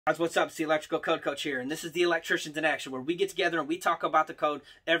Guys, what's up? It's the Electrical Code Coach here, and this is the Electricians in Action, where we get together and we talk about the code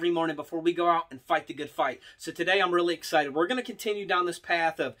every morning before we go out and fight the good fight. So today I'm really excited. We're going to continue down this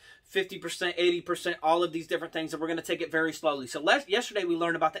path of 50%, 80%, all of these different things, and we're going to take it very slowly. So yesterday we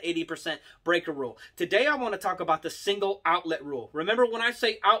learned about the 80% breaker rule. Today I want to talk about the single outlet rule. Remember, when I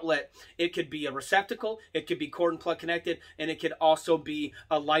say outlet, it could be a receptacle, it could be cord and plug connected, and it could also be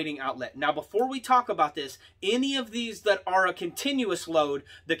a lighting outlet. Now, before we talk about this, any of these that are a continuous load,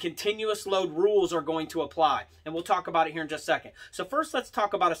 the continuous load rules are going to apply, and we'll talk about it here in just a second. So first, let's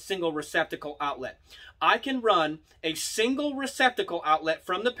talk about a single receptacle outlet. I can run a single receptacle outlet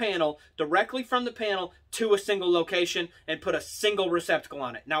from the panel, directly from the panel to a single location, and put a single receptacle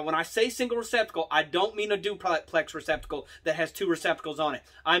on it. Now, when I say single receptacle, I don't mean a duplex receptacle that has two receptacles on it.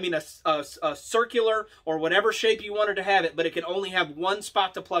 I mean a circular or whatever shape you wanted to have it, but it can only have one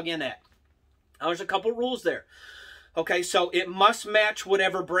spot to plug in at. Now, there's a couple rules there. Okay, so it must match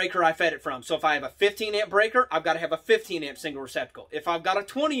whatever breaker I fed it from. So if I have a 15 amp breaker, I've got to have a 15 amp single receptacle. If I've got a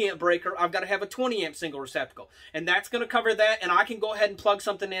 20 amp breaker, I've got to have a 20 amp single receptacle. And that's going to cover that, and I can go ahead and plug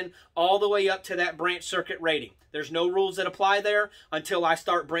something in all the way up to that branch circuit rating. There's no rules that apply there until I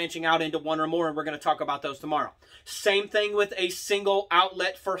start branching out into one or more, and we're going to talk about those tomorrow. Same thing with a single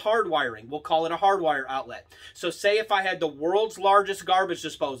outlet for hardwiring. We'll call it a hardwire outlet. So say if I had the world's largest garbage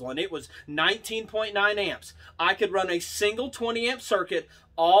disposal and it was 19.9 amps, I could run a single 20 amp circuit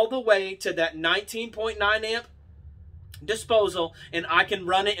all the way to that 19.9 amp disposal, and I can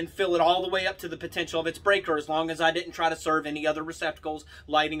run it and fill it all the way up to the potential of its breaker. As long as I didn't try to serve any other receptacles,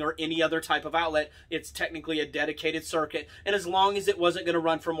 lighting, or any other type of outlet, it's technically a dedicated circuit, and as long as it wasn't going to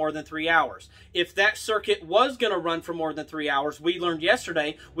run for more than 3 hours. If that circuit was going to run for more than 3 hours, we learned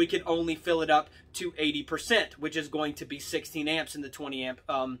yesterday we could only fill it up to 80%, which is going to be 16 amps in the 20 amp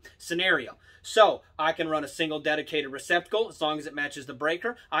scenario. So I can run a single dedicated receptacle as long as it matches the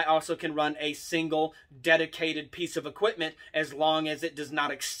breaker. I also can run a single dedicated piece of equipment as long as it does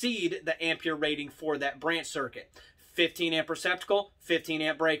not exceed the ampere rating for that branch circuit. 15 amp receptacle, 15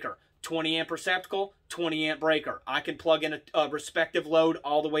 amp breaker. 20 amp receptacle, 20 amp breaker. I can plug in a respective load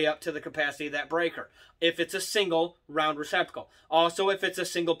all the way up to the capacity of that breaker if it's a single round receptacle. Also, if it's a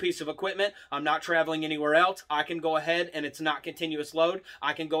single piece of equipment, I'm not traveling anywhere else, I can go ahead, and it's not continuous load,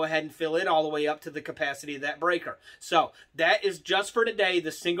 I can go ahead and fill it all the way up to the capacity of that breaker. So that is just for today,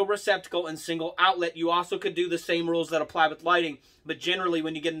 the single receptacle and single outlet. You also could do the same rules that apply with lighting, but generally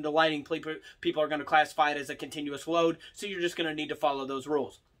when you get into lighting, people are going to classify it as a continuous load, so you're just going to need to follow those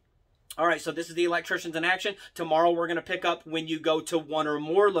rules. All right, so this is the Electricians in Action. Tomorrow we're going to pick up when you go to one or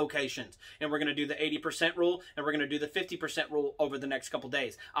more locations. And we're going to do the 80% rule, and we're going to do the 50% rule over the next couple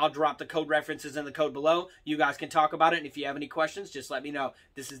days. I'll drop the code references in the code below. You guys can talk about it, and if you have any questions, just let me know.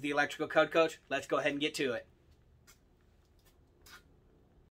 This is the Electrical Code Coach. Let's go ahead and get to it.